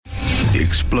The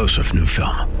explosive new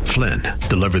film, Flynn,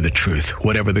 deliver the truth,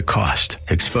 whatever the cost,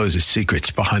 exposes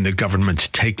secrets behind the government's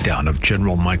takedown of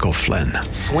General Michael Flynn.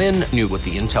 Flynn knew what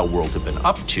the intel world had been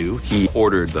up to. He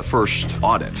ordered the first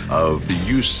audit of the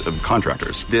use of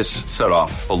contractors. This set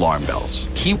off alarm bells.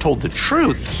 He told the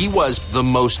truth. He was the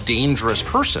most dangerous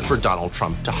person for Donald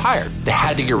Trump to hire. They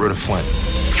had to get rid of Flynn.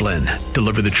 Flynn,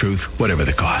 deliver the truth, whatever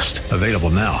the cost. Available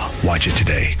now. Watch it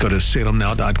today. Go to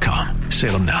salemnow.com.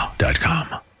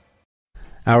 salemnow.com.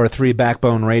 Hour 3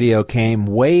 Backbone Radio came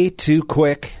way too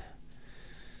quick.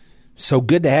 So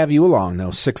good to have you along,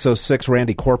 though. 606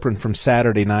 Randy Corcoran from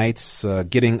Saturday Nights.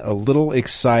 Getting a little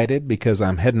excited because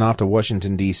I'm heading off to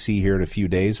Washington, D.C. here in a few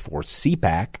days for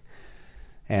CPAC.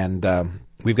 And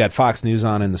we've got Fox News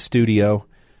on in the studio.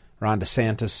 Ron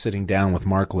DeSantis sitting down with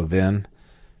Mark Levin.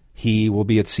 He will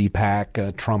be at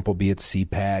CPAC. Trump will be at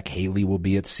CPAC. Haley will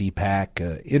be at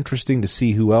CPAC. Interesting to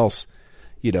see who else.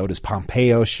 You know, does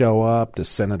Pompeo show up? Does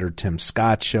Senator Tim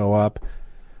Scott show up?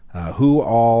 Who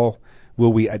all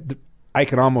will we? I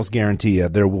can almost guarantee you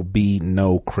there will be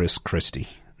no Chris Christie.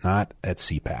 Not at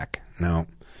CPAC. No,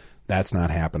 that's not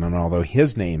happening, although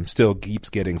his name still keeps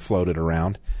getting floated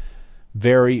around.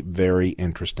 Very, very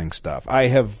interesting stuff. I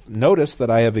have noticed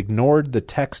that I have ignored the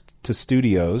text to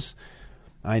studios.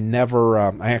 I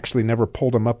actually never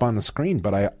pulled them up on the screen,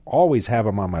 but I always have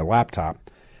them on my laptop.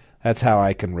 That's how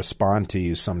I can respond to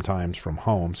you sometimes from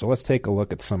home. So let's take a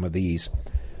look at some of these.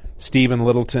 Stephen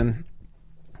Littleton,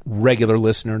 regular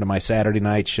listener to my Saturday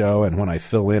night show, and when I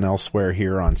fill in elsewhere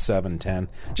here on 710,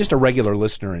 just a regular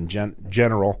listener in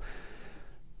general.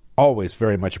 Always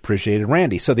very much appreciated.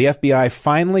 Randy, so the FBI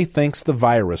finally thinks the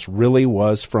virus really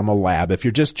was from a lab. If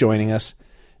you're just joining us,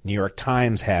 New York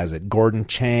Times has it. Gordon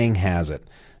Chang has it.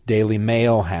 Daily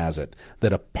Mail has it. The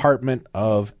Department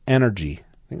of Energy,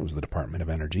 I think it was the Department of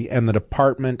Energy, and the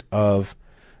Department of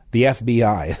the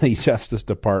FBI, the Justice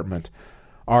Department,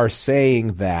 are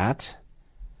saying that,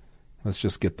 let's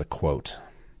just get the quote.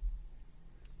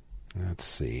 Let's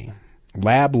see.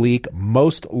 Lab leak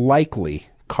most likely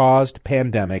caused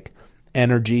pandemic,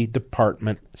 Energy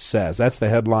Department says. That's the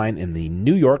headline in the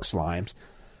New York Slimes.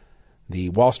 The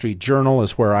Wall Street Journal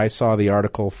is where I saw the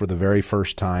article for the very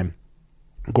first time.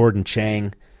 Gordon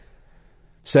Chang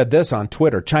said this on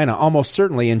Twitter: China almost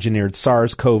certainly engineered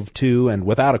SARS-CoV-2, and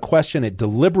without a question, it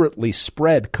deliberately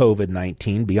spread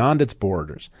COVID-19 beyond its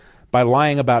borders by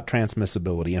lying about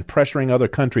transmissibility and pressuring other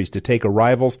countries to take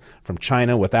arrivals from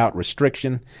China without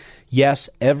restriction. Yes,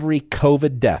 every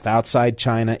COVID death outside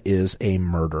China is a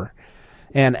murder.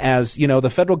 And as, you know,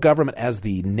 the federal government, as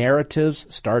the narratives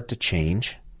start to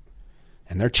change,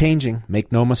 and they're changing,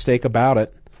 make no mistake about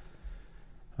it,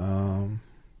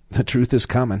 the truth is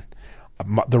coming.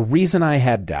 The reason I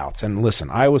had doubts, and listen,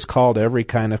 I was called every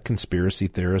kind of conspiracy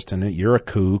theorist, and you're a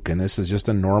kook, and this is just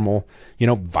a normal,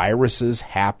 viruses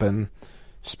happen,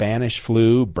 Spanish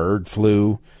flu, bird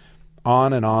flu,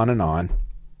 on and on and on.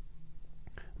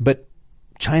 But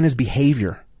China's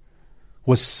behavior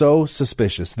was so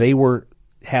suspicious. They were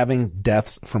having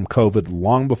deaths from COVID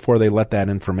long before they let that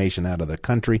information out of the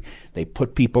country. They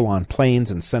put people on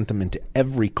planes and sent them into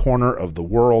every corner of the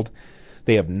world.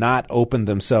 They have not opened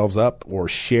themselves up or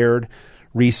shared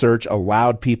research,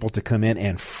 allowed people to come in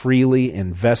and freely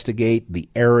investigate the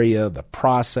area, the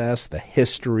process, the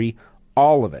history,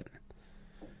 all of it.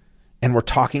 And we're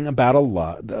talking about a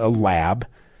lab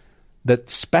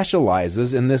that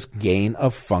specializes in this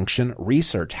gain-of-function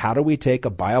research. How do we take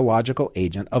a biological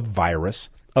agent, a virus,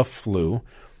 a flu,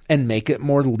 and make it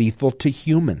more lethal to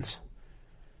humans?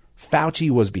 Fauci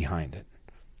was behind it.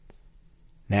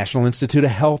 National Institute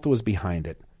of Health was behind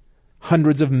it.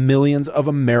 Hundreds of millions of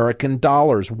American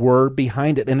dollars were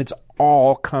behind it, and it's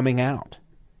all coming out.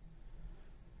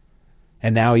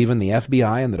 And now even the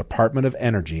FBI and the Department of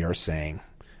Energy are saying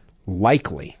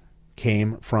likely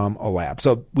came from a lab.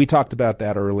 So we talked about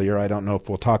that earlier. I don't know if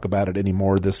we'll talk about it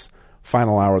anymore this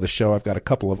final hour of the show. I've got a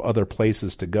couple of other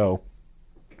places to go.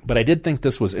 But I did think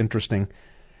this was interesting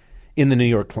in the New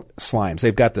York Slimes.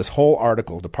 They've got this whole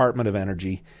article, Department of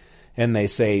Energy, and they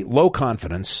say low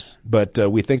confidence, but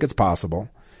we think it's possible.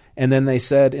 And then they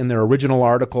said in their original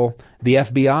article, the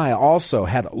FBI also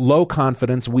had low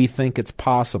confidence, we think it's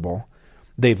possible.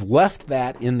 They've left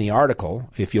that in the article,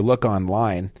 if you look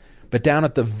online, but down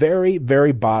at the very,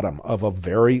 very bottom of a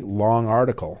very long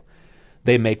article,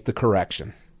 they make the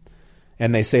correction.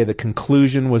 And they say the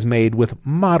conclusion was made with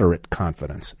moderate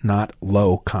confidence, not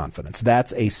low confidence.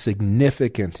 That's a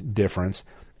significant difference.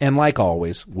 And like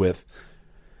always, with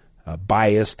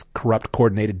biased, corrupt,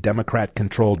 coordinated,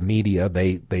 Democrat-controlled media,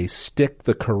 they stick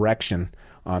the correction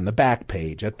on the back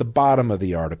page, at the bottom of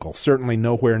the article, certainly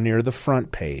nowhere near the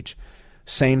front page.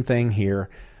 Same thing here.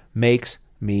 Makes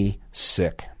me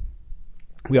sick.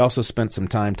 We also spent some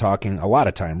time talking, a lot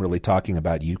of time really talking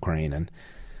about Ukraine,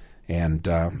 and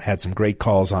had some great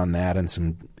calls on that and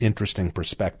some interesting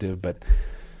perspective. But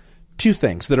two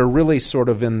things that are really sort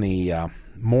of in the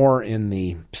more in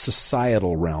the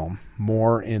societal realm,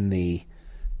 more in the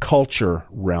culture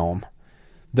realm,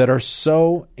 that are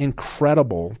so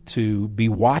incredible to be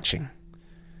watching.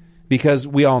 Because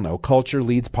we all know culture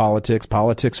leads politics,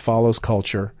 politics follows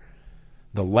culture.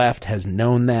 The left has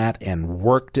known that and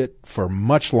worked it for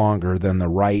much longer than the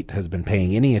right has been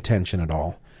paying any attention at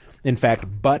all. In fact,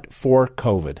 but for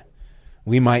COVID,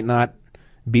 we might not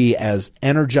be as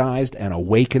energized and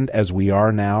awakened as we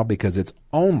are now, because it's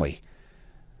only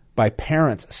by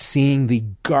parents seeing the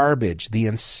garbage, the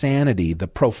insanity, the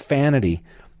profanity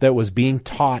that was being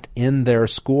taught in their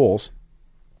schools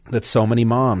that so many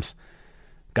moms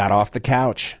got off the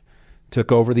couch,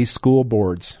 took over these school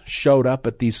boards, showed up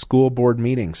at these school board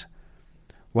meetings.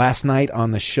 Last night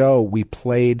on the show, we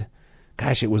played,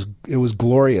 gosh, it was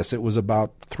glorious. It was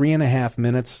about 3.5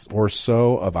 minutes or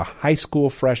so of a high school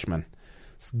freshman,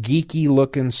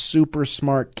 geeky-looking, super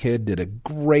smart kid, did a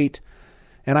great,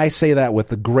 and I say that with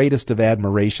the greatest of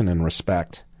admiration and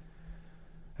respect,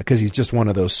 because he's just one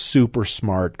of those super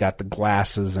smart, got the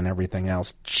glasses and everything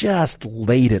else, just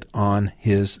laid it on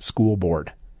his school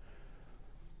board.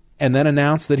 And then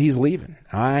announced that he's leaving.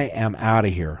 I am out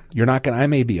of here. You're not going. I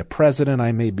may be a president.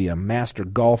 I may be a master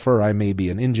golfer. I may be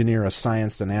an engineer, a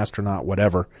scientist, an astronaut,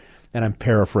 whatever. And I'm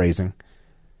paraphrasing.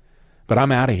 But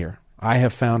I'm out of here. I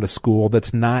have found a school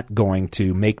that's not going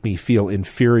to make me feel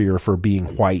inferior for being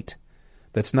white.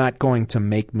 That's not going to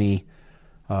make me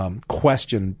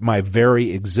question my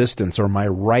very existence or my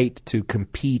right to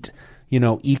compete,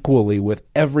 equally with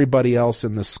everybody else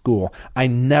in the school. I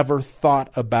never thought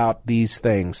about these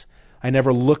things. I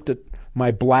never looked at my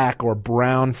black or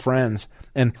brown friends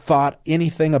and thought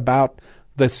anything about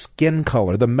the skin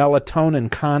color, the melatonin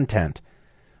content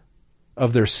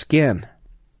of their skin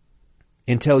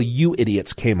until you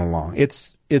idiots came along.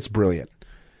 It's brilliant.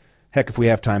 Heck, if we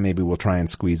have time, maybe we'll try and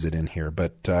squeeze it in here.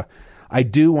 But I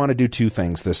do want to do two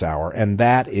things this hour, and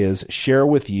that is share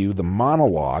with you the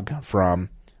monologue from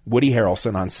Woody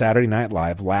Harrelson on Saturday Night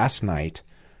Live last night.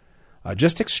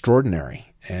 Just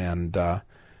extraordinary. And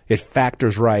it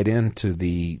factors right into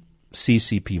the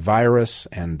CCP virus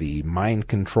and the mind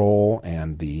control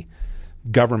and the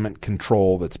government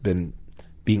control that's been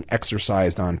being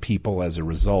exercised on people as a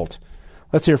result.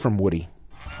 Let's hear from Woody.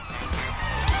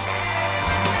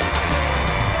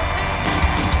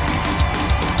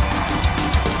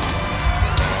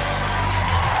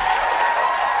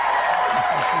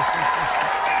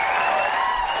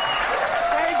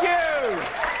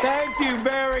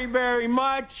 Very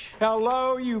much.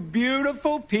 Hello, you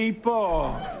beautiful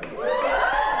people.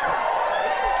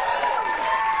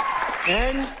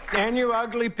 And you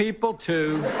ugly people,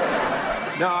 too.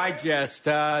 No, I jest.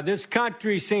 This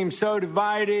country seems so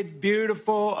divided,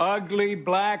 beautiful, ugly,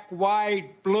 black,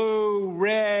 white, blue,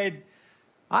 red.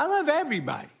 I love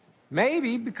everybody.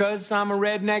 Maybe because I'm a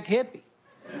redneck hippie.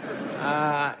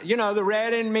 The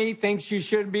red in me thinks you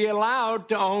should be allowed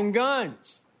to own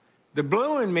guns. The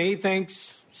blue in me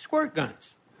thinks squirt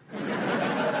guns.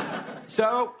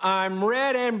 So I'm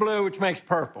red and blue, which makes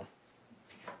purple.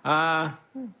 I'm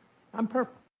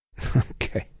purple.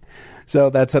 Okay. So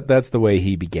that's the way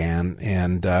he began.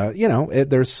 And,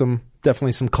 there's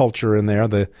definitely some culture in there,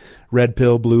 the red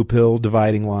pill, blue pill,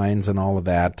 dividing lines and all of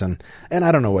that. And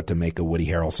I don't know what to make of Woody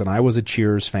Harrelson. I was a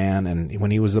Cheers fan, and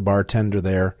when he was the bartender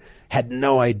there, had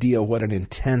no idea what an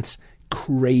intense,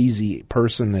 crazy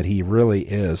person that he really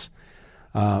is.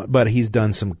 But he's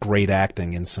done some great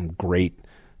acting in some great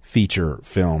feature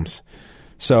films.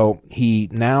 So he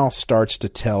now starts to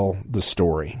tell the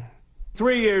story.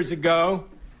 3 years ago,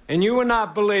 and you will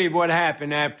not believe what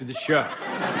happened after the show.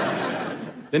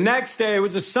 The next day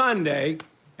was a Sunday,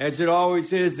 as it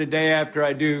always is the day after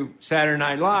I do Saturday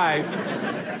Night Live.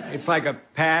 It's like a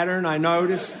pattern, I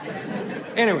noticed.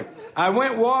 Anyway, I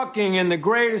went walking in the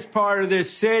greatest part of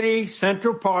this city,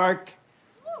 Central Park,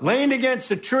 leaned against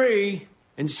a tree,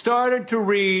 and started to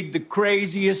read the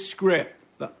craziest script.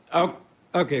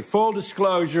 Okay, full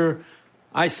disclosure,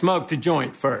 I smoked a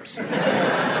joint first.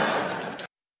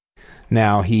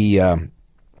 Now, he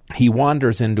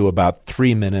wanders into about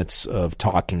 3 minutes of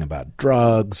talking about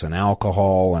drugs and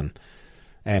alcohol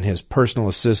and his personal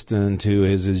assistant who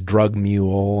is his drug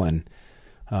mule and,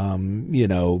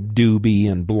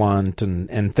 Doobie and Blunt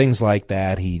and things like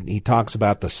that. He talks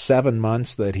about the 7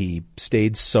 months that he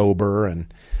stayed sober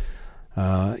and,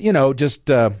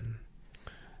 just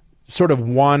sort of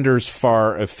wanders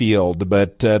far afield,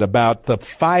 but at about the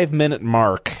 5-minute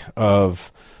mark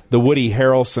of the Woody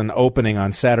Harrelson opening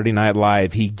on Saturday Night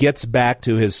Live, he gets back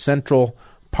to his Central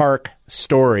Park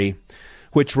story,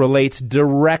 which relates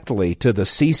directly to the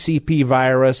CCP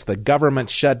virus, the government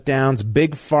shutdowns,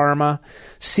 Big Pharma.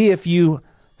 See if you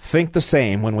think the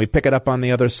same when we pick it up on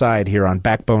the other side here on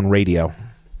Backbone Radio.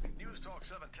 News Talk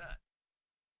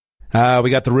 710. We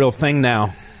got the real thing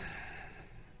now.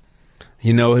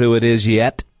 You know who it is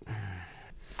yet?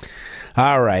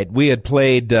 All right. We had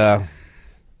played Greta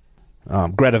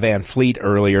Van Fleet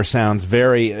earlier. Sounds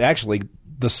very... Actually,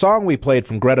 the song we played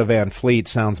from Greta Van Fleet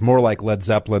sounds more like Led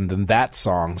Zeppelin than that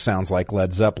song sounds like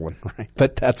Led Zeppelin, right?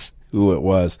 But that's who it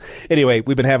was. Anyway,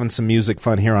 we've been having some music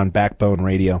fun here on Backbone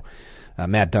Radio.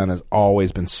 Matt Dunn has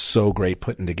always been so great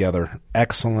putting together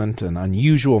excellent and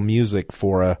unusual music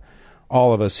for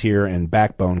all of us here in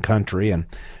Backbone Country. And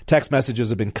text messages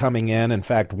have been coming in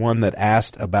fact, one that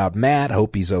asked about Matt.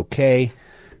 Hope he's okay.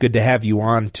 Good to have you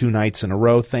on 2 nights in a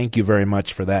row. Thank you very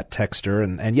much for that, texter.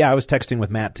 And yeah, I was texting with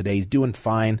Matt today. He's doing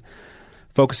fine,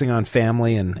 focusing on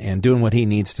family and doing what he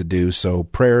needs to do. So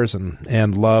prayers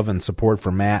and love and support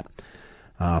for Matt.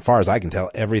 As far as I can tell,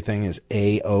 everything is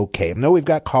A-OK. I know we've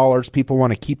got callers. People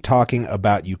want to keep talking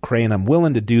about Ukraine. I'm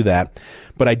willing to do that.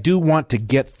 But I do want to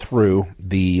get through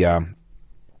the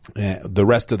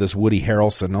rest of this Woody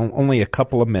Harrelson. Only a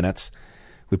couple of minutes.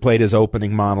 We played his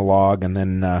opening monologue, and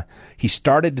then he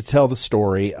started to tell the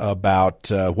story about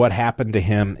what happened to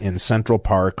him in Central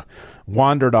Park,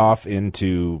 wandered off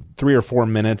into 3 or 4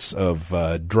 minutes of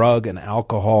drug and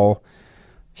alcohol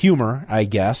humor, I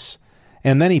guess,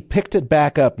 and then he picked it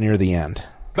back up near the end.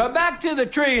 But back to the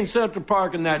tree in Central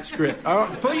Park in that script.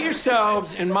 Put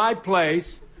yourselves in my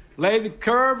place. Lay the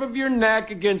curve of your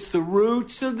neck against the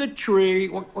roots of the tree.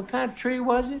 What kind of tree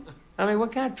was it? I mean,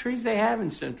 what kind of trees they have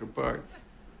in Central Park?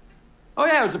 Oh,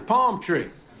 yeah, it was a palm tree.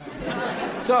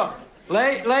 So,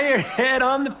 lay your head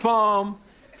on the palm,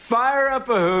 fire up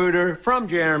a hooter from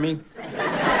Jeremy.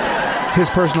 His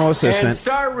personal assistant. And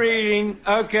start reading.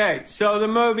 Okay, so the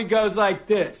movie goes like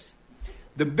this.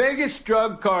 The biggest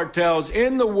drug cartels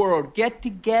in the world get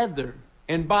together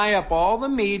and buy up all the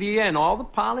media and all the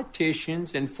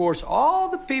politicians and force all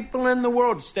the people in the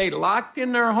world to stay locked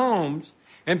in their homes,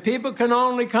 and people can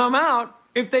only come out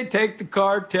if they take the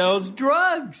cartel's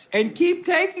drugs and keep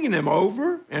taking them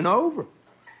over and over.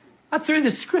 I threw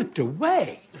the script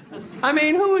away. I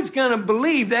mean, who is going to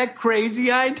believe that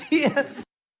crazy idea?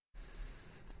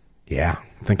 Yeah,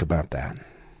 think about that.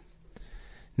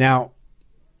 Now,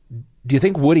 do you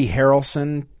think Woody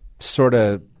Harrelson sort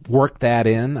of worked that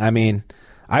in? I mean,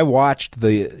 I watched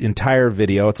the entire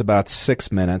video. It's about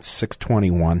 6 minutes,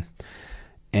 6:21.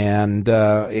 And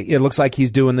it looks like he's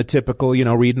doing the typical,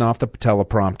 reading off the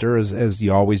teleprompter as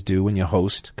you always do when you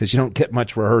host, because you don't get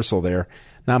much rehearsal there.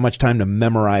 Not much time to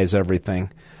memorize everything.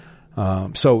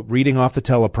 So reading off the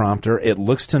teleprompter, it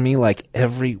looks to me like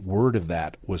every word of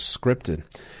that was scripted.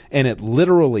 And it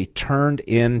literally turned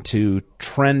into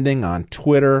trending on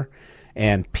Twitter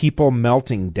and people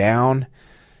melting down.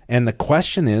 And the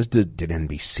question is, did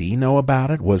NBC know about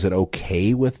it? Was it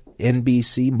okay with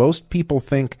NBC? Most people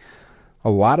think a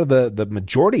lot of the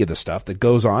majority of the stuff that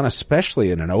goes on,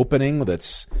 especially in an opening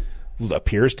that's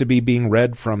appears to be being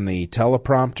read from the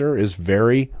teleprompter, is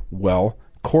very well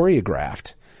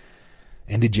choreographed.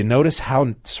 And did you notice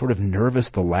how sort of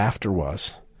nervous the laughter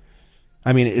was?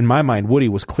 I mean, in my mind, Woody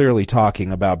was clearly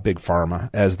talking about Big Pharma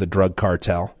as the drug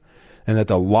cartel, and that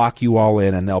they'll lock you all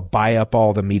in and they'll buy up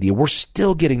all the media. We're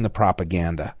still getting the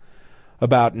propaganda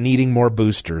about needing more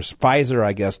boosters. Pfizer,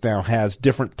 I guess, now has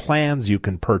different plans you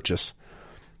can purchase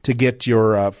to get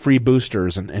your free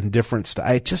boosters and different stuff.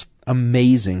 It's just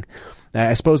amazing.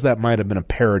 I suppose that might have been a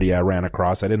parody I ran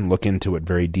across. I didn't look into it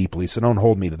very deeply, so don't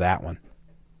hold me to that one.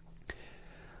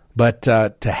 But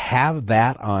to have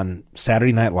that on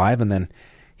Saturday Night Live and then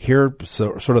hear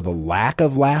sort of the lack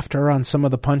of laughter on some of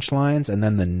the punchlines and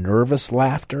then the nervous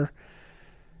laughter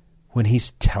when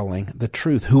he's telling the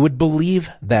truth. Who would believe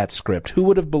that script? Who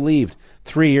would have believed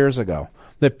 3 years ago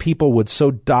that people would so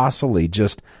docilely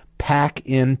just pack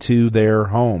into their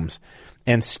homes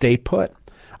and stay put?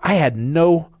 I had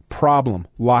no problem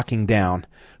locking down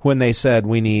when they said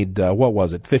we need,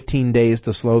 15 days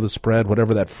to slow the spread,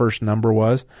 whatever that first number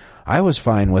was. I was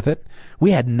fine with it.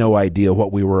 We had no idea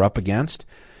what we were up against.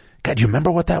 God, do you remember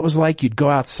what that was like? You'd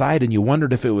go outside and you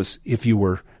wondered if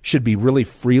you should be really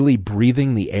freely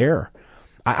breathing the air.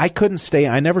 I couldn't stay.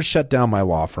 I never shut down my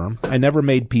law firm. I never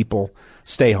made people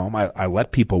stay home. I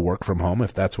let people work from home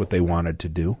if that's what they wanted to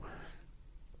do.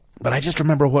 But I just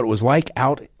remember what it was like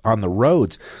out on the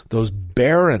roads, those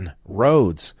barren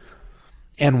roads.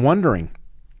 and wondering,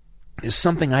 is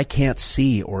something I can't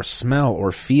see or smell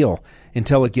or feel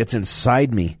until it gets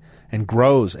inside me and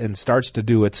grows and starts to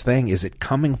do its thing. Is it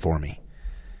coming for me?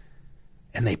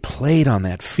 And they played on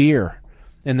that fear.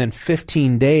 And then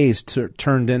 15 days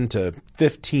turned into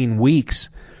 15 weeks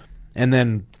and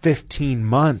then 15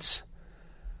 months.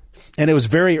 And it was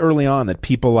very early on that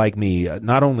people like me,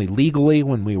 not only legally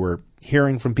when we were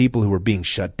hearing from people who were being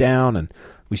shut down and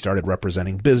we started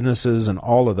representing businesses and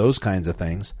all of those kinds of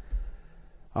things,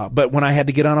 but when I had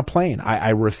to get on a plane,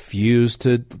 I refused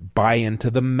to buy into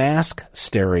the mask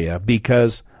hysteria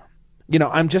because,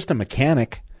 I'm just a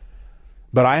mechanic,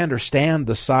 but I understand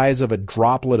the size of a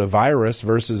droplet of virus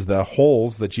versus the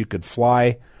holes that you could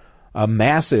fly a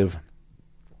massive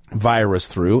virus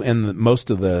through and most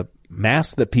of the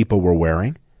masks that people were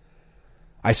wearing.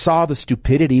 I saw the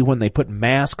stupidity when they put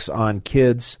masks on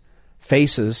kids'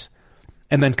 faces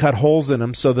and then cut holes in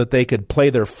them so that they could play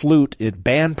their flute at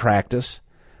band practice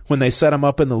when they set them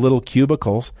up in the little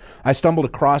cubicles. I stumbled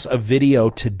across a video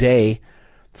today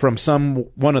from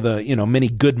one of the many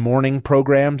Good Morning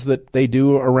programs that they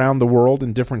do around the world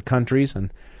in different countries,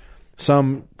 and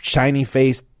some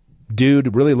shiny-faced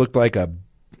dude really looked like a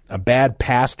bad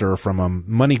pastor from a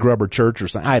money grubber church or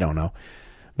something. I don't know.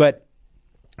 But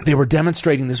they were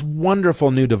demonstrating this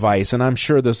wonderful new device, and I'm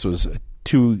sure this was a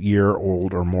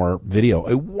 2-year-old or more video,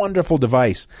 a wonderful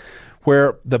device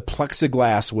where the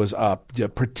plexiglass was up,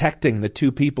 protecting the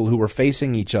two people who were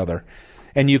facing each other.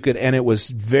 And it was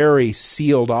very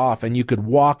sealed off, and you could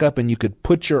walk up and you could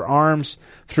put your arms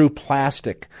through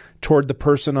plastic toward the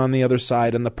person on the other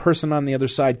side, and the person on the other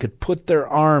side could put their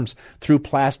arms through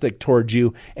plastic toward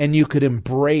you, and you could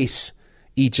embrace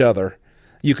each other.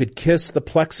 You could kiss the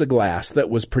plexiglass that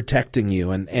was protecting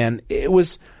you, and it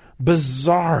was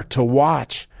bizarre to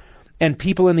watch. And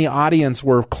people in the audience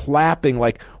were clapping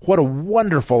like, what a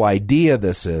wonderful idea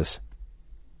this is.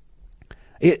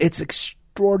 It's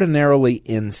extraordinarily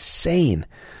insane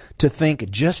to think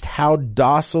just how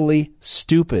docilely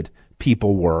stupid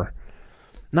people were.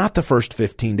 Not the first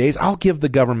 15 days. I'll give the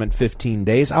government 15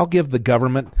 days. I'll give the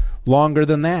government longer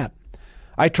than that.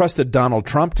 I trusted Donald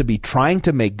Trump to be trying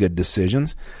to make good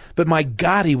decisions, but my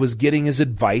God, he was getting his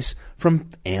advice from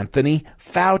Anthony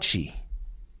Fauci.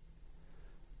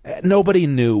 Nobody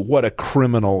knew what a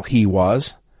criminal he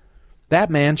was. That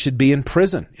man should be in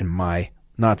prison, in my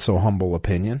not so humble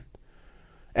opinion.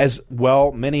 As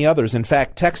well, many others. In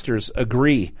fact, texters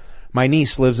agree. My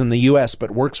niece lives in the U.S.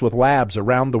 but works with labs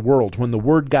around the world. When the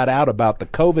word got out about the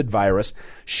COVID virus,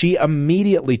 she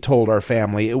immediately told our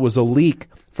family it was a leak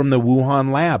from the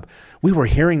Wuhan lab. We were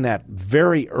hearing that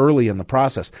very early in the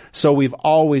process. So we've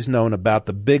always known about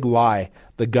the big lie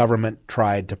the government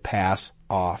tried to pass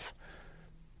off.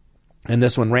 And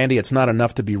this one, Randy, it's not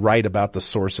enough to be right about the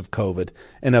source of COVID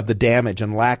and of the damage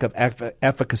and lack of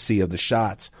efficacy of the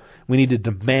shots. We need to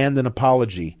demand an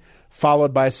apology,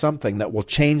 followed by something that will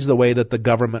change the way that the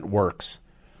government works.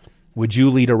 Would you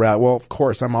lead a rally? Well, of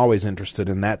course, I'm always interested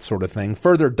in that sort of thing.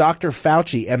 Further, Dr.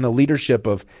 Fauci and the leadership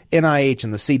of NIH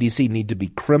and the CDC need to be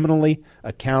criminally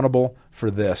accountable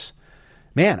for this.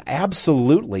 Man,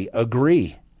 absolutely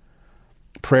agree.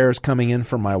 Prayers coming in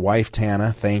for my wife,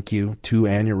 Tana. Thank you. 2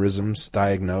 aneurysms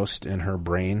diagnosed in her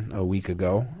brain a week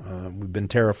ago. We've been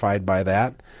terrified by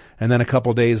that. And then a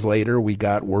couple days later, we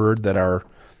got word that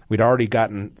we'd already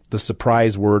gotten the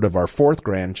surprise word of our 4th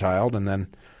grandchild. And then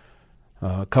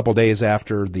a couple days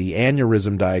after the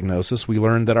aneurysm diagnosis, we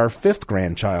learned that our 5th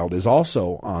grandchild is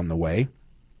also on the way.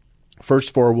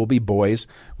 First 4 will be boys.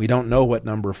 We don't know what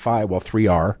number 5, well, 3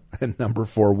 are, and number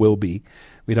 4 will be.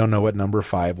 We don't know what number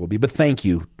 5 will be. But thank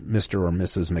you, Mr. or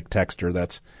Mrs. McTexter.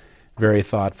 That's very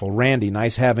thoughtful. Randy,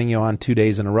 nice having you on 2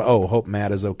 days in a row. Oh, hope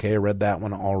Matt is okay. I read that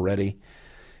one already.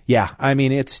 Yeah, I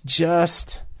mean, it's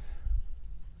just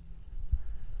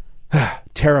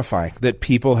terrifying that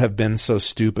people have been so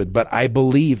stupid, but I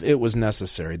believe it was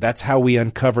necessary. That's how we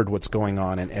uncovered what's going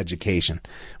on in education.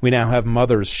 We now have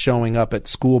mothers showing up at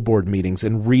school board meetings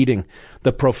and reading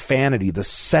the profanity, the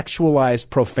sexualized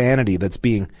profanity that's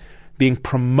being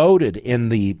promoted in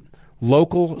the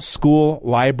local school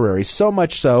library, so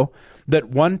much so that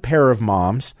one pair of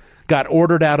moms got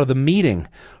ordered out of the meeting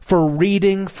for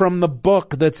reading from the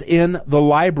book that's in the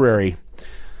library.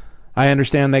 I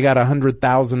understand they got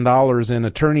 $100,000 in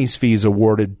attorney's fees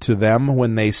awarded to them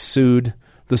when they sued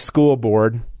the school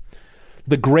board.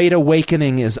 The Great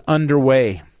Awakening is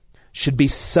underway. Should be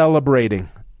celebrating.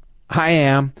 I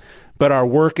am, but our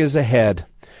work is ahead.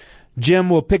 Jim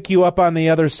will pick you up on the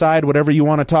other side, whatever you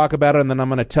want to talk about, and then I'm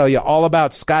going to tell you all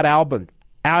about Scott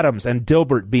Adams and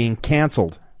Dilbert being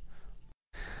canceled.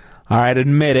 All right,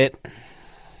 admit it.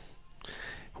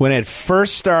 When it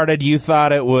first started, you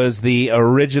thought it was the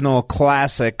original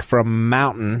classic from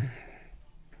Mountain,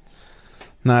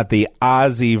 not the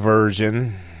Ozzy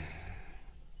version.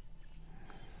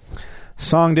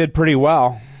 Song did pretty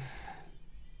well.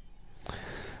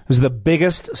 It was the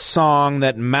biggest song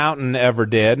that Mountain ever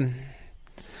did.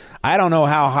 I don't know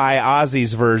how high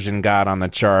Ozzy's version got on the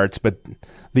charts, but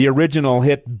the original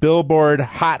hit Billboard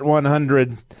Hot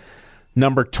 100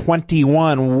 number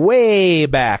 21 way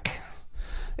back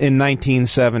in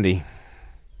 1970,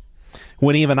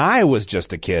 when even I was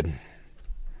just a kid.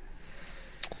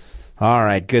 All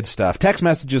right, good stuff. Text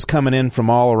messages coming in from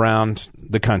all around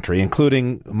the country,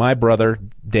 including my brother,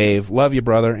 Dave. Love you,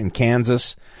 brother, in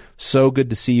Kansas. So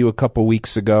good to see you a couple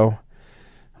weeks ago.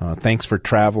 Thanks for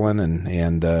traveling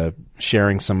and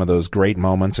sharing some of those great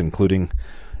moments, including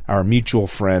our mutual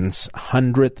friend's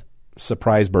 100th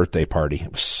surprise birthday party.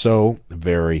 It was so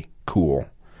very cool.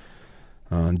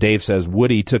 Dave says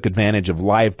Woody took advantage of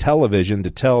live television to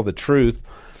tell the truth.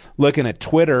 Looking at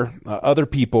Twitter, other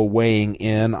people weighing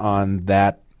in on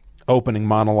that opening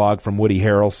monologue from Woody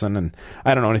Harrelson, and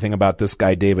I don't know anything about this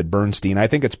guy, David Bernstein. I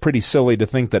think it's pretty silly to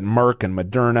think that Merck and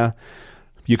Moderna,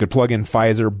 you could plug in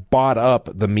Pfizer, bought up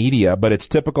the media, but it's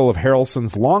typical of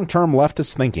Harrelson's long-term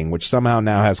leftist thinking, which somehow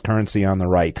now has currency on the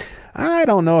right. I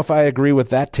don't know if I agree with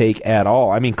that take at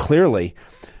all. I mean, clearly,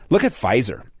 look at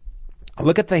Pfizer.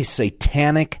 Look at the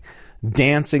satanic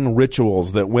dancing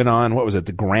rituals that went on, what was it,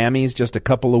 the Grammys just a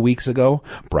couple of weeks ago?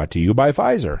 Brought to you by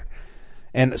Pfizer.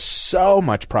 And so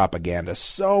much propaganda,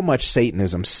 so much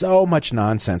Satanism, so much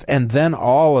nonsense. And then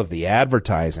all of the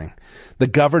advertising, the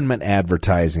government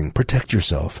advertising. Protect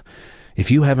yourself. If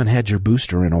you haven't had your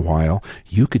booster in a while,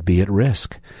 you could be at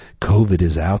risk. COVID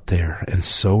is out there, and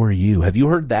so are you. Have you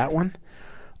heard that one?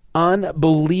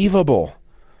 Unbelievable.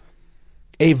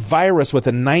 A virus with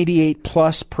a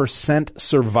 98+%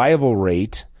 survival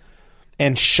rate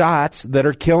and shots that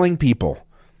are killing people.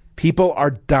 People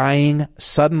are dying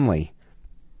suddenly.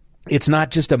 It's not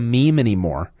just a meme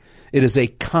anymore. It is a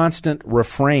constant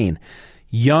refrain.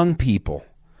 Young people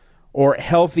or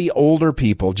healthy older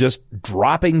people just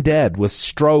dropping dead with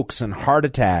strokes and heart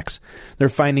attacks. They're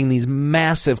finding these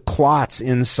massive clots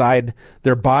inside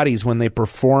their bodies when they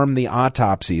perform the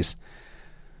autopsies.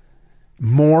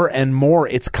 More and more,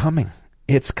 it's coming.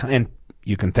 And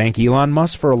you can thank Elon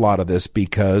Musk for a lot of this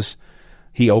because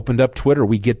he opened up Twitter.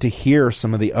 We get to hear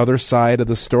some of the other side of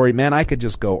the story. Man, I could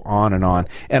just go on.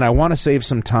 And I want to save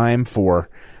some time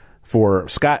for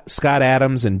Scott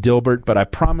Adams and Dilbert, but I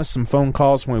promised some phone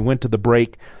calls when we went to the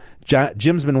break.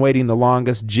 Jim's been waiting the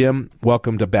longest. Jim,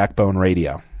 welcome to Backbone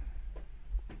Radio.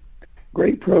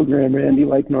 Great program, Randy,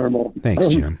 like normal. Thanks,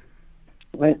 Jim.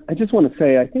 I just want to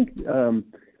say, I think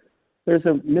there's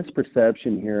a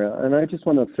misperception here, and I just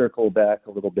want to circle back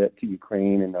a little bit to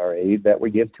Ukraine and our aid that we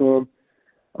give to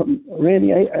them.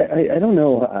 Randy, I don't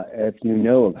know if you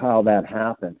know of how that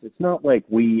happens. It's not like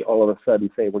we all of a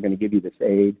sudden say we're going to give you this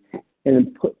aid and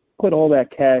then put all that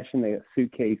cash in the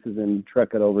suitcases and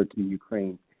truck it over to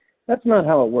Ukraine. That's not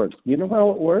how it works. You know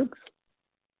how it works?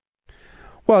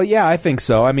 Well, yeah, I think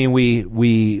so. I mean,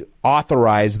 we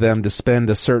authorize them to spend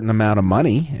a certain amount of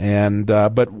money, and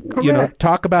but Correct. You know,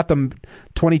 talk about the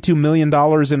 $22 million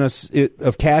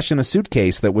of cash in a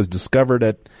suitcase that was discovered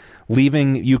at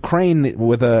leaving Ukraine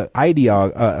with one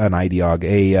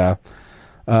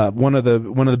of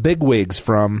the bigwigs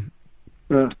from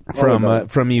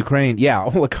Ukraine. Yeah,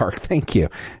 oligarch. Thank you.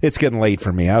 It's getting late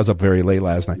for me. I was up very late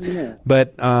last night. Yeah.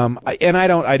 But I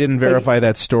didn't verify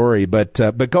that story. But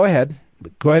go ahead.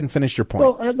 Go ahead and finish your point.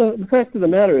 Well, the fact of the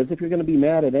matter is, if you're going to be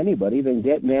mad at anybody, then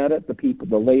get mad at the people,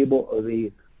 the label, or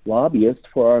the lobbyists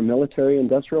for our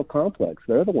military-industrial complex.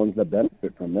 They're the ones that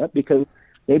benefit from that because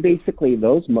they basically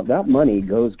that money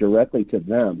goes directly to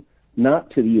them,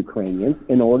 not to the Ukrainians.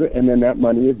 And then that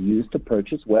money is used to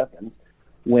purchase weapons.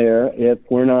 Where if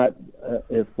we're not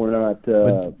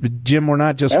Jim, we're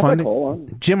not just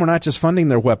funding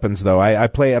their weapons, though. I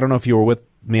don't know if you were with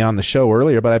me on the show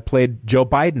earlier, but I played Joe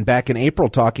Biden back in April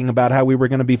talking about how we were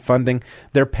going to be funding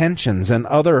their pensions and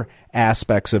other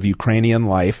aspects of Ukrainian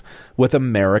life with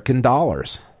American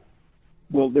dollars.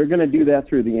 Well, they're going to do that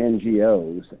through the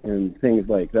NGOs and things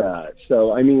like that.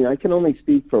 So, I mean, I can only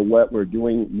speak for what we're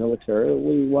doing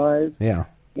militarily-wise. Yeah.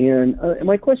 And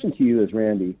my question to you is,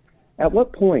 Randy, At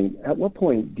what point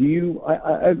do you,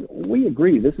 we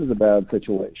agree this is a bad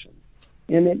situation,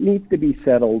 and it needs to be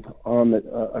settled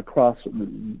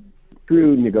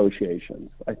through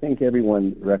negotiations. I think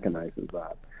everyone recognizes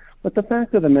that. But the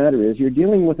fact of the matter is you're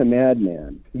dealing with a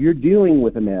madman.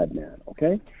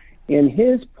 Okay? And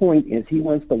his point is he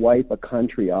wants to wipe a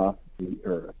country off the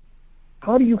earth.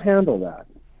 How do you handle that?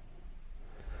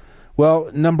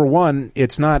 Well, number one,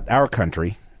 it's not our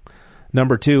country.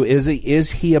 Number two,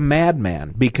 is he a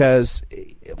madman? Because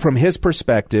from his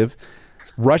perspective,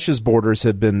 Russia's borders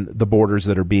have been the borders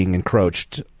that are being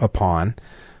encroached upon.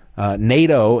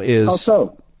 NATO is...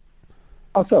 How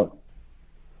so?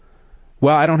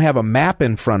 Well, I don't have a map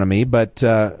in front of me, but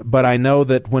I know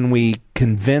that when we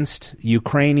convinced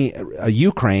Ukraine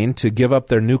to give up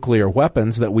their nuclear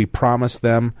weapons, that we promised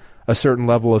them a certain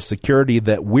level of security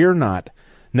that we're not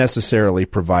necessarily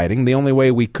providing. The only way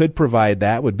we could provide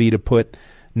that would be to put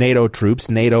NATO troops,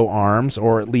 NATO arms,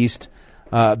 or at least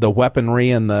the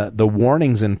weaponry and the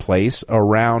warnings in place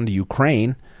around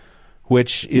Ukraine,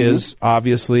 which is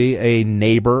obviously a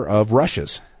neighbor of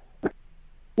Russia's.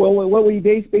 Well, what we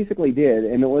basically did,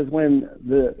 and it was when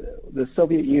the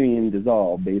Soviet Union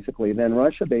dissolved, basically, then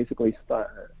Russia basically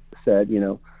said,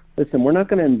 listen, we're not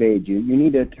going to invade you. You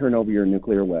need to turn over your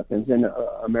nuclear weapons. And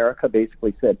America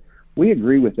basically said, we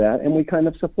agree with that, and we kind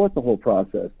of support the whole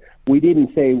process. We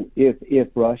didn't say if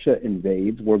Russia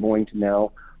invades, we're going to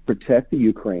now protect the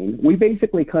Ukraine. We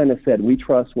basically kind of said we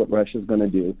trust what Russia's going to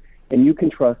do, and you can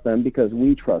trust them because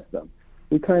we trust them.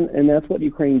 And that's what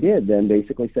Ukraine did. Then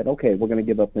basically said, okay, we're going to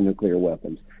give up the nuclear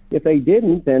weapons. If they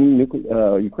didn't, then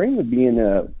Ukraine would be in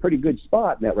a pretty good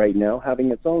spot right now,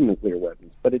 having its own nuclear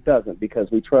weapons. But it doesn't, because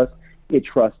it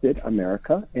trusted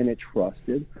America and it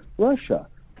trusted Russia.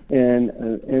 And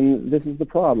this is the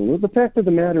problem. Well, the fact of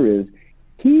the matter is,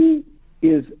 he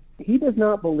does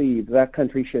not believe that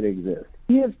country should exist.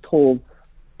 He has told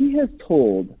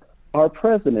our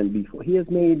president before. He has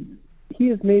made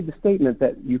the statement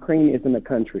that Ukraine isn't a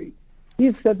country. He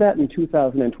has said that in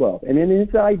 2012. And in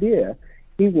his idea,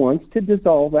 he wants to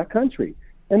dissolve that country.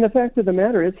 And the fact of the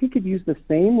matter is, he could use the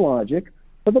same logic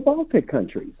for the Baltic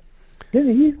countries.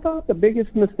 He thought the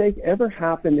biggest mistake ever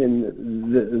happened in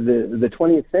the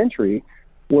 20th century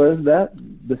was that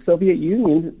the Soviet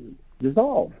Union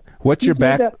dissolved. What's your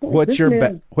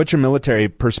military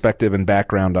perspective and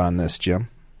background on this, Jim?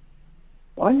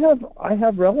 I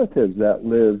have relatives that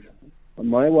live.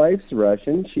 My wife's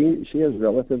Russian. She has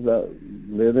relatives that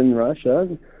live in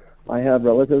Russia. I have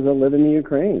relatives that live in the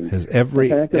Ukraine.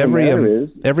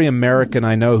 Every American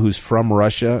I know who's from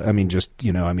Russia,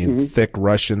 thick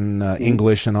Russian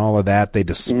English and all of that, they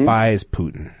despise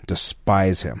Putin,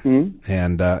 despise him,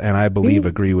 and I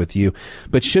agree with you.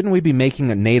 But shouldn't we be making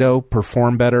NATO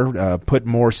perform better, put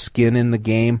more skin in the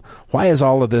game? Why is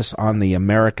all of this on the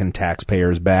American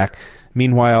taxpayers' back?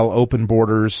 Meanwhile, open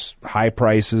borders, high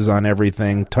prices on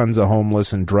everything, tons of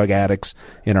homeless and drug addicts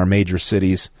in our major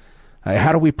cities.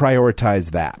 How do we prioritize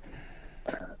that?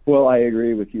 Well, I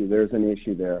agree with you. There's an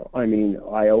issue there. I mean,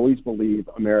 I always believe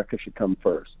America should come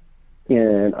first.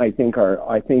 And I think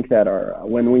that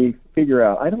when we figure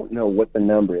out, I don't know what the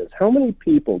number is. How many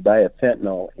people die of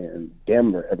fentanyl in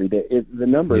Denver every day? The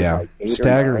number is like 8 or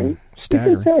 9.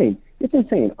 Staggering. It's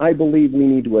insane. I believe we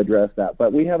need to address that.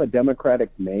 But we have a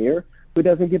Democratic mayor who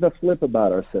doesn't give a flip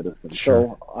about our citizens.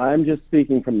 Sure. So I'm just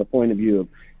speaking from the point of view of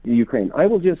Ukraine. I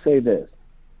will just say this.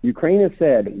 Ukraine has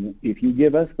said, if you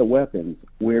give us the weapons,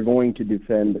 we're going to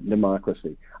defend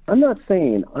democracy. I'm not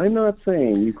saying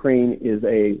Ukraine is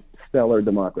a stellar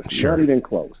democracy. Sure. Not even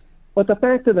close. But the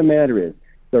fact of the matter is,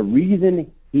 the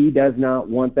reason he does not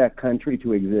want that country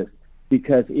to exist,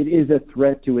 because it is a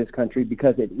threat to his country,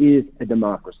 because it is a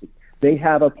democracy. They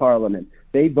have a parliament.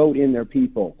 They vote in their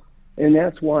people. And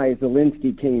that's why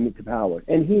Zelensky came into power.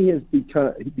 And he has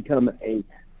become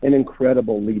an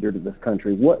incredible leader to this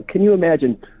country. What can you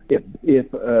imagine if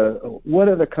what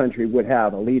other country would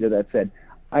have a leader that said,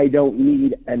 I don't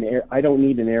need an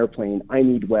airplane, I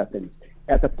need weapons.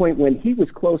 At the point when he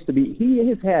was close to he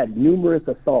has had numerous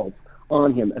assaults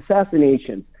on him,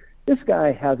 assassinations. This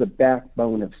guy has a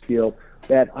backbone of steel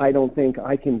that I don't think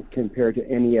I can compare to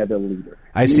any other leader.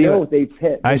 I see what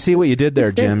you did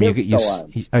there, Jim.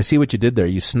 I see what you did there.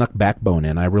 You snuck backbone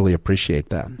in. I really appreciate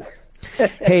that.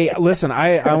 Hey, listen,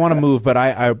 I want to move, but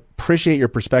I appreciate your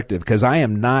perspective, because I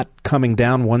am not coming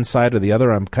down one side or the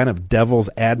other. I'm kind of devil's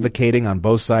advocating on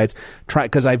both sides,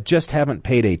 because I just haven't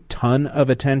paid a ton of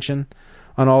attention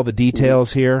on all the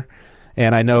details here.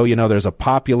 And I know, there's a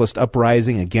populist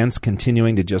uprising against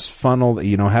continuing to just funnel,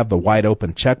 have the wide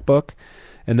open checkbook.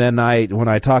 And then when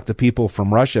I talk to people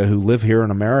from Russia who live here in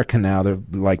America now, they're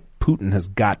like, Putin has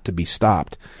got to be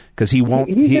stopped, because he won't.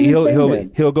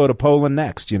 He'll go to Poland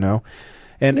next, And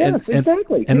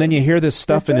exactly. And then you hear this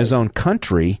stuff in his own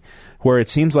country, where it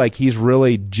seems like he's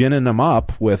really ginning them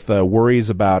up with worries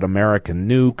about American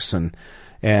nukes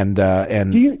and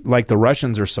like the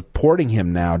Russians are supporting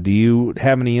him now. Do you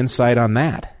have any insight on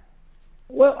that?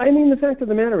 Well, I mean, the fact of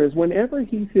the matter is, whenever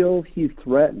he feels he's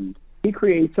threatened, he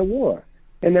creates a war.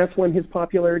 and that's when his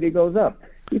popularity goes up.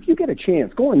 If you get a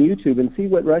chance, go on YouTube and see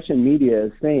what Russian media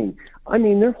is saying. I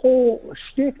mean, their whole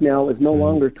shtick now is no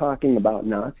longer talking about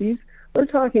Nazis. They're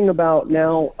talking about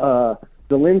now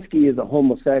Zelensky is a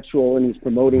homosexual and he's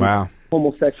promoting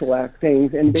homosexual act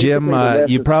things. And Jim,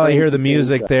 you probably hear the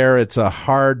music there. It's a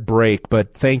hard break,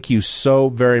 but thank you so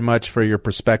very much for your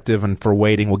perspective and for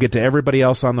waiting. We'll get to everybody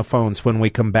else on the phones when we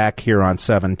come back here on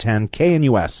 710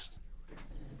 KNUS.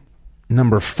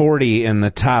 Number 40 in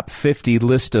the top 50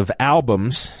 list of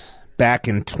albums back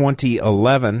in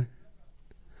 2011.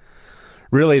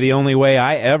 Really, the only way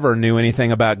I ever knew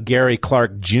anything about Gary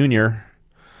Clark Jr.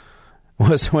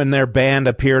 was when their band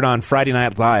appeared on Friday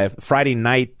Night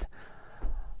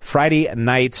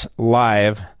Nights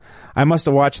Live. I must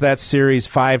have watched that series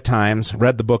 5 times,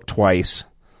 read the book twice,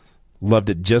 loved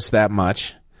it just that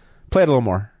much. Play it a little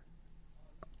more.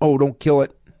 Oh, don't kill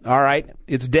it. All right,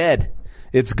 it's dead.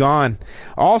 It's gone.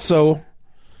 Also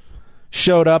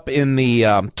showed up in the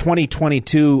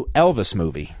 2022 Elvis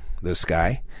movie, this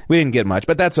guy. We didn't get much,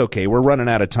 but that's okay. We're running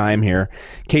out of time here.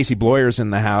 Casey Bloyer's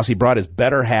in the house. He brought his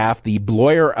better half, the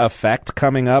Bloyer Effect,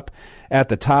 coming up at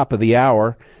the top of the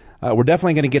hour. We're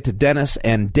definitely going to get to Dennis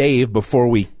and Dave before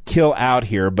we kill out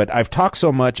here, but I've talked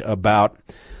so much about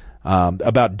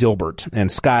Dilbert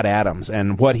and Scott Adams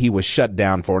and what he was shut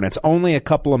down for, and it's only a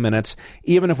couple of minutes.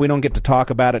 Even if we don't get to talk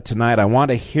about it tonight, I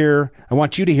want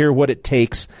you to hear what it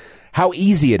takes, how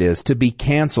easy it is to be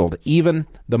canceled. Even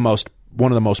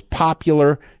one of the most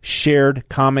popular shared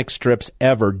comic strips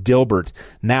ever, Dilbert,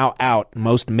 now out in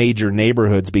most major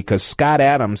neighborhoods because Scott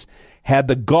Adams had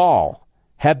the gall,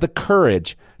 had the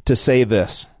courage to say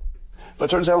this. But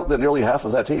it turns out that nearly half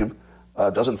of that team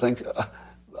doesn't think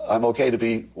I'm okay to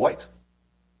be white,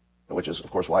 which is, of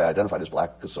course, why I identified as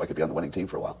black, so I could be on the winning team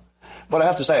for a while. But I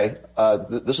have to say,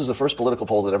 this is the first political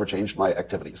poll that ever changed my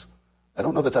activities. I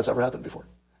don't know that that's ever happened before.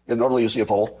 Normally you see a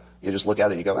poll, you just look at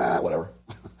it and you go, whatever.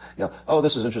 Oh,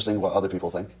 this is interesting what other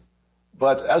people think.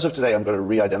 But as of today, I'm going to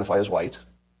re-identify as white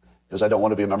because I don't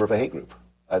want to be a member of a hate group.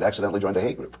 I'd accidentally joined a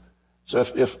hate group. So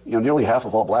if nearly half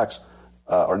of all blacks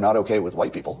are not okay with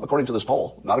white people, according to this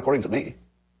poll, not according to me,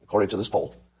 according to this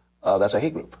poll, that's a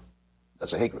hate group.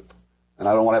 That's a hate group. And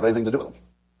I don't want to have anything to do with them.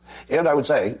 And I would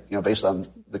say, based on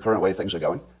the current way things are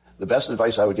going, the best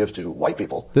advice I would give to white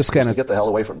people is to get the hell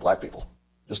away from black people.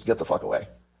 Just get the fuck away.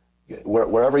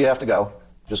 Wherever you have to go,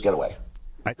 just get away.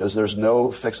 Because there's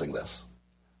no fixing this.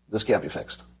 This can't be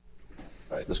fixed.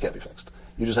 All right, this can't be fixed.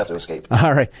 You just have to escape.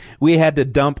 All right. We had to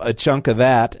dump a chunk of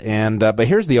that, but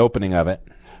here's the opening of it.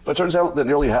 But it turns out that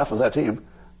nearly half of that team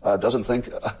doesn't think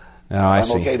I'm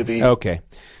okay to be... Okay.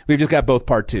 We've just got both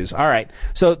part twos. All right.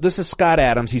 So this is Scott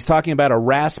Adams. He's talking about a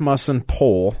Rasmussen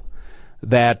poll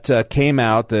that came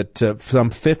out that some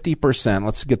 50%,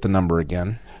 let's get the number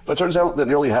again. But it turns out that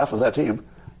nearly half of that team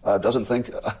doesn't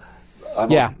think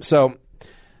so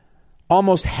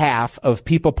almost half of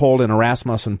people polled in a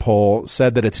Rasmussen poll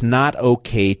said that it's not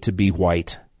okay to be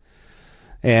white.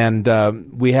 And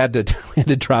we had to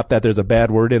drop that. There's a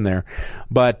bad word in there.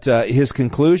 But his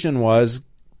conclusion was,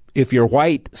 if you're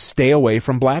white, stay away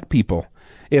from black people.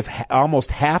 If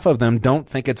almost half of them don't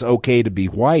think it's okay to be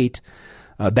white,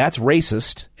 that's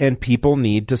racist, and people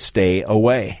need to stay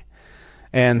away.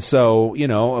 And so,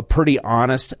 a pretty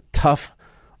honest, tough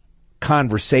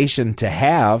conversation to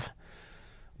have.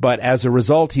 But as a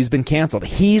result, he's been canceled.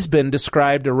 He's been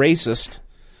described a racist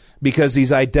because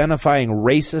he's identifying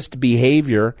racist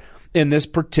behavior in this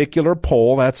particular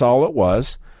poll. That's all it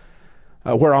was,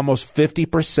 where almost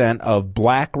 50% of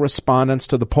black respondents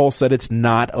to the poll said it's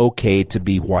not okay to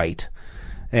be white.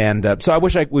 And so I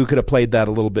wish we could have played that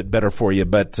a little bit better for you,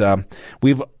 but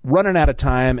we've running out of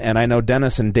time, and I know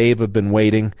Dennis and Dave have been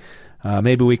waiting.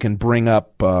 Maybe we can bring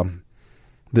up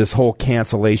this whole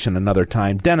cancellation another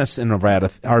time. Dennis in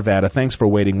Arvada, thanks for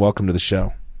waiting. Welcome to the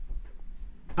show.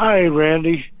 Hi,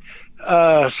 Randy.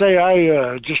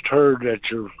 I just heard that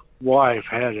your wife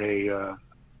had a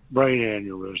brain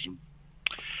aneurysm,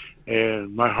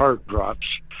 and my heart drops.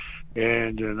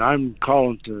 And I'm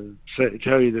calling to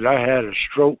tell you that I had a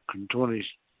stroke in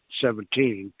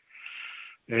 2017,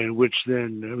 and which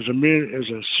then it was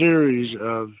a series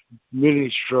of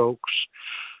mini strokes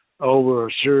over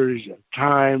a series of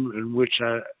time in which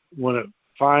when it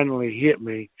finally hit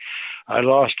me, I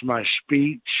lost my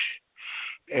speech,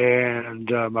 and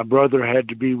my brother had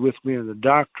to be with me and the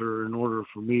doctor in order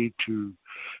for me to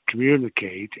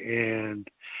communicate, and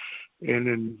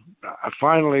then I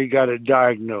finally got it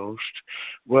diagnosed.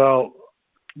 Well,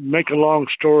 make a long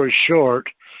story short,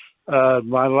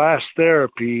 my last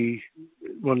therapy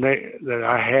that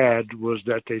I had was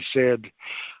that they said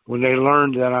when they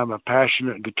learned that I'm a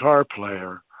passionate guitar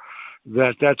player,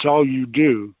 that's all you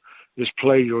do is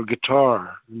play your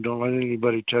guitar, and don't let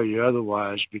anybody tell you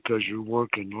otherwise, because you're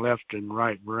working left and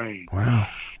right brain. Wow.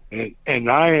 And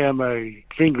I am a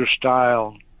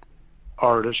fingerstyle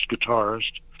artist,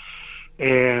 guitarist,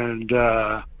 and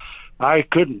I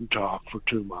couldn't talk for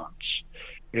 2 months.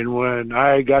 And when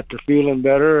I got to feeling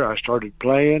better, I started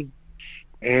playing,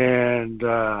 and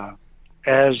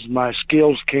as my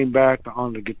skills came back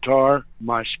on the guitar,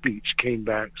 my speech came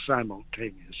back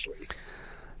simultaneously.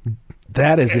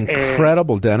 That is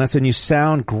incredible, Dennis, and you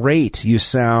sound great. You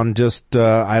sound just,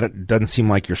 doesn't seem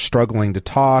like you're struggling to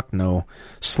talk, no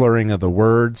slurring of the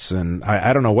words, and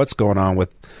I don't know what's going on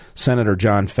with Senator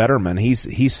John Fetterman.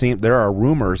 There are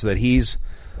rumors that he's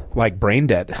like brain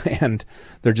dead, and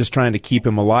they're just trying to keep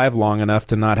him alive long enough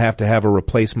to not have to have a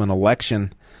replacement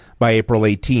election by April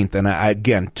 18th, and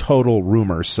again, total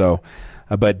rumors. So,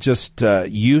 but just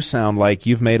you sound like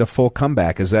you've made a full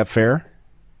comeback. Is that fair?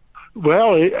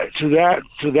 Well, to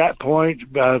that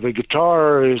point, the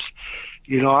guitar is,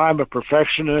 I'm a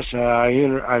perfectionist.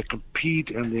 I compete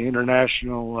in the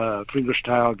International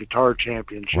Fingerstyle Guitar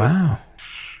Championship. Wow!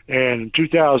 And in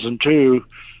 2002,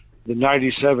 the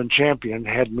 '97 champion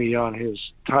had me on his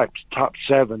top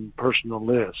 7 personal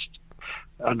list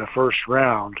on the first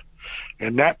round,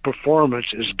 and that performance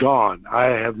is gone. I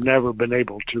have never been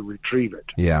able to retrieve it.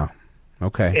 Yeah.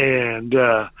 Okay. And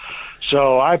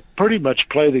so I pretty much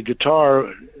play the guitar,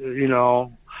 at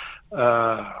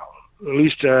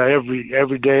least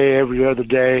every day, every other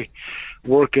day,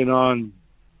 working on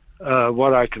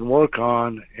what I can work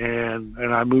on, and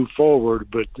I move forward.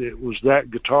 But it was that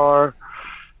guitar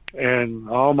and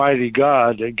Almighty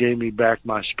God that gave me back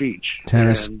my speech.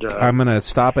 Dennis, I'm going to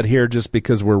stop it here just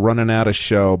because we're running out of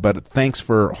show, but thanks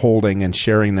for holding and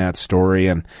sharing that story.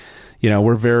 And,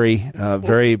 we're very,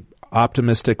 very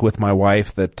optimistic with my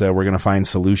wife that we're going to find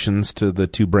solutions to the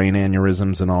 2 brain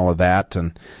aneurysms and all of that.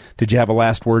 And did you have a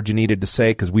last word you needed to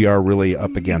say? Because we are really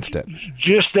up against it.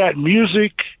 Just that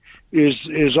music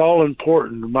is all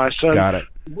important. My son Got it.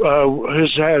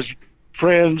 Has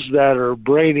friends that are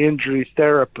brain injury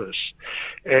therapists,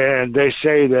 and they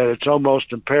say that it's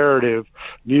almost imperative,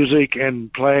 music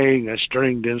and playing a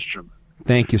stringed instrument.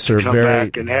 Thank you, sir. Very,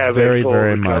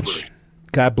 very much.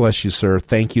 God bless you, sir.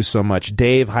 Thank you so much.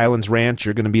 Dave, Highlands Ranch,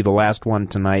 you're going to be the last one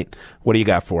tonight. What do you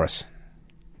got for us?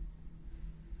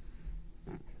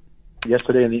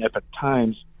 Yesterday in the Epoch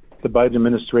Times, the Biden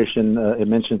administration, it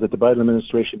mentions that the Biden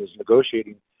administration is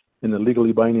negotiating in a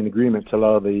legally binding agreement to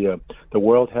allow the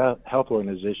World Health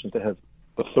Organization to have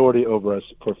authority over us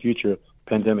for future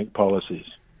pandemic policies.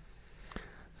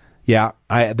 Yeah,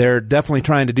 they're definitely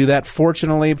trying to do that.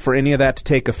 Fortunately, for any of that to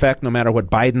take effect, no matter what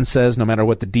Biden says, no matter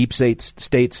what the deep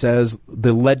state says,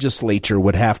 the legislature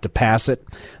would have to pass it.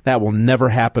 That will never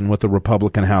happen with the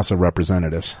Republican House of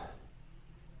Representatives.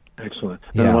 Excellent.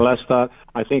 Yeah. And my last thought,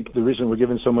 I think the reason we're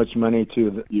giving so much money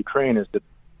to Ukraine is that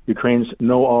Ukrainians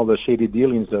know all the shady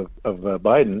dealings of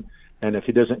Biden, and if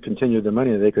he doesn't continue the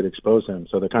money, they could expose him.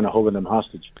 So they're kind of holding him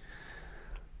hostage.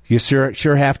 You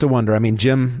sure have to wonder. I mean,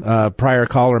 Jim, prior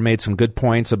caller, made some good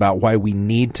points about why we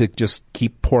need to just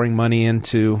keep pouring money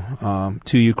into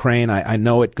to Ukraine. I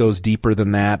know it goes deeper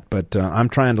than that, but I'm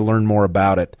trying to learn more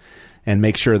about it and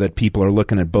make sure that people are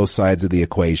looking at both sides of the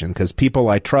equation. Because people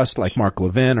I trust, like Mark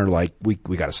Levin, are like, we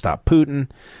got to stop Putin.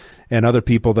 And other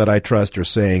people that I trust are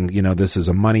saying, this is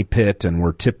a money pit and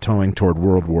we're tiptoeing toward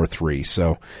World War III.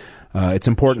 So it's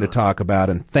important to talk about.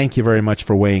 And thank you very much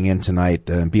for weighing in tonight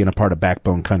and being a part of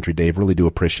Backbone Country, Dave. Really do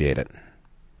appreciate it.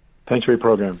 Thanks for your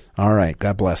program. All right.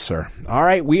 God bless, sir. All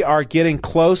right. We are getting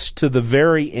close to the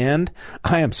very end.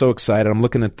 I am so excited. I'm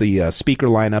looking at the speaker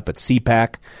lineup at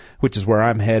CPAC, which is where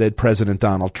I'm headed. President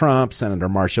Donald Trump, Senator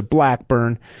Marsha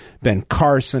Blackburn, Ben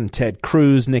Carson, Ted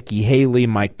Cruz, Nikki Haley,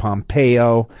 Mike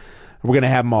Pompeo. We're going to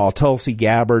have them all. Tulsi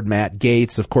Gabbard, Matt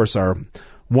Gaetz, of course, our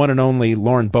one and only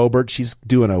Lauren Boebert. She's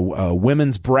doing a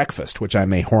women's breakfast, which I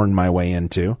may horn my way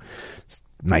into. It's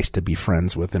nice to be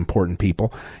friends with important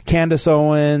people. Candace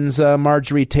Owens,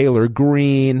 Marjorie Taylor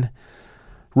Greene,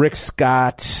 Rick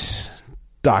Scott,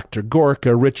 Dr.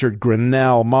 Gorka, Richard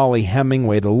Grinnell, Molly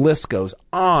Hemingway. The list goes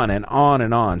on and on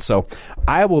and on. So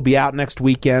I will be out next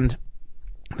weekend.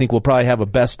 I think we'll probably have a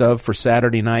best of for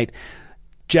Saturday night.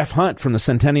 Jeff Hunt from the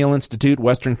Centennial Institute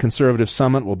Western Conservative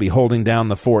Summit will be holding down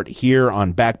the fort here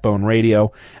on Backbone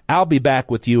Radio. I'll be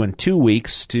back with you in 2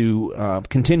 weeks to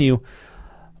continue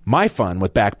my fun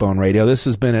with Backbone Radio. This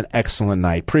has been an excellent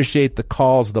night. Appreciate the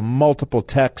calls, the multiple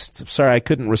texts. Sorry I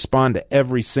couldn't respond to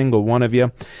every single one of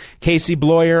you. Casey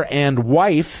Bloyer and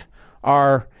wife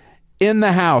are in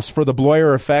the house for the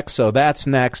Bloyer Effect, so that's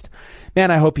next.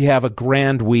 Man, I hope you have a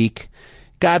grand week.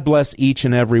 God bless each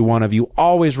and every one of you.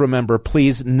 Always remember,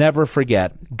 please never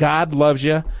forget, God loves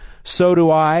you. So do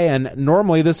I. And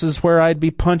normally this is where I'd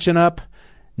be punching up.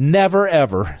 Never,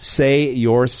 ever say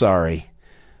you're sorry.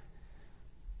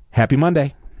 Happy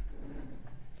Monday.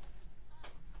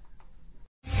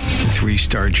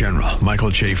 3-star General Michael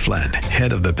J. Flynn,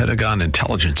 head of the Pentagon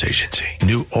Intelligence Agency,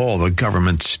 knew all the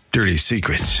government's dirty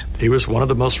secrets. He was one of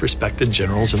the most respected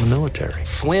generals in the military.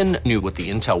 Flynn knew what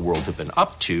the intel world had been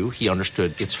up to. He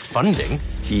understood its funding.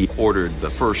 He ordered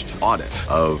the first audit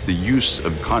of the use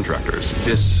of contractors.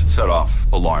 This set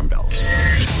off alarm bells.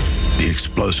 The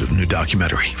explosive new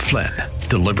documentary, Flynn,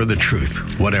 Deliver the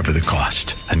Truth, Whatever the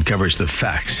Cost, uncovers the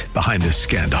facts behind this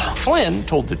scandal. Flynn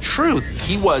told the truth.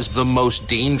 He was the most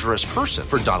dangerous person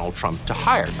for Donald Trump to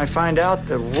hire. I find out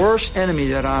the worst enemy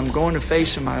that I'm going to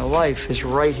face in my life is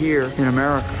right here in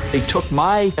America. They took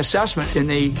my assessment and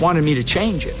they wanted me to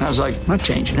change it. And I was like, I'm not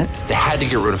changing it. They had to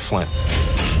get rid of Flynn.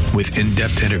 With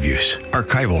in-depth interviews,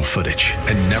 archival footage,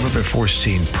 and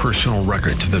never-before-seen personal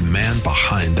records of the man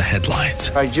behind the headlines.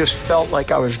 I just felt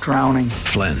like I was drowning.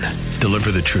 Flynn,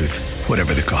 Deliver the Truth,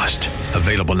 Whatever the Cost.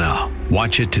 Available now.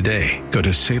 Watch it today. Go to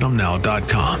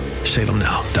salemnow.com.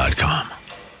 salemnow.com.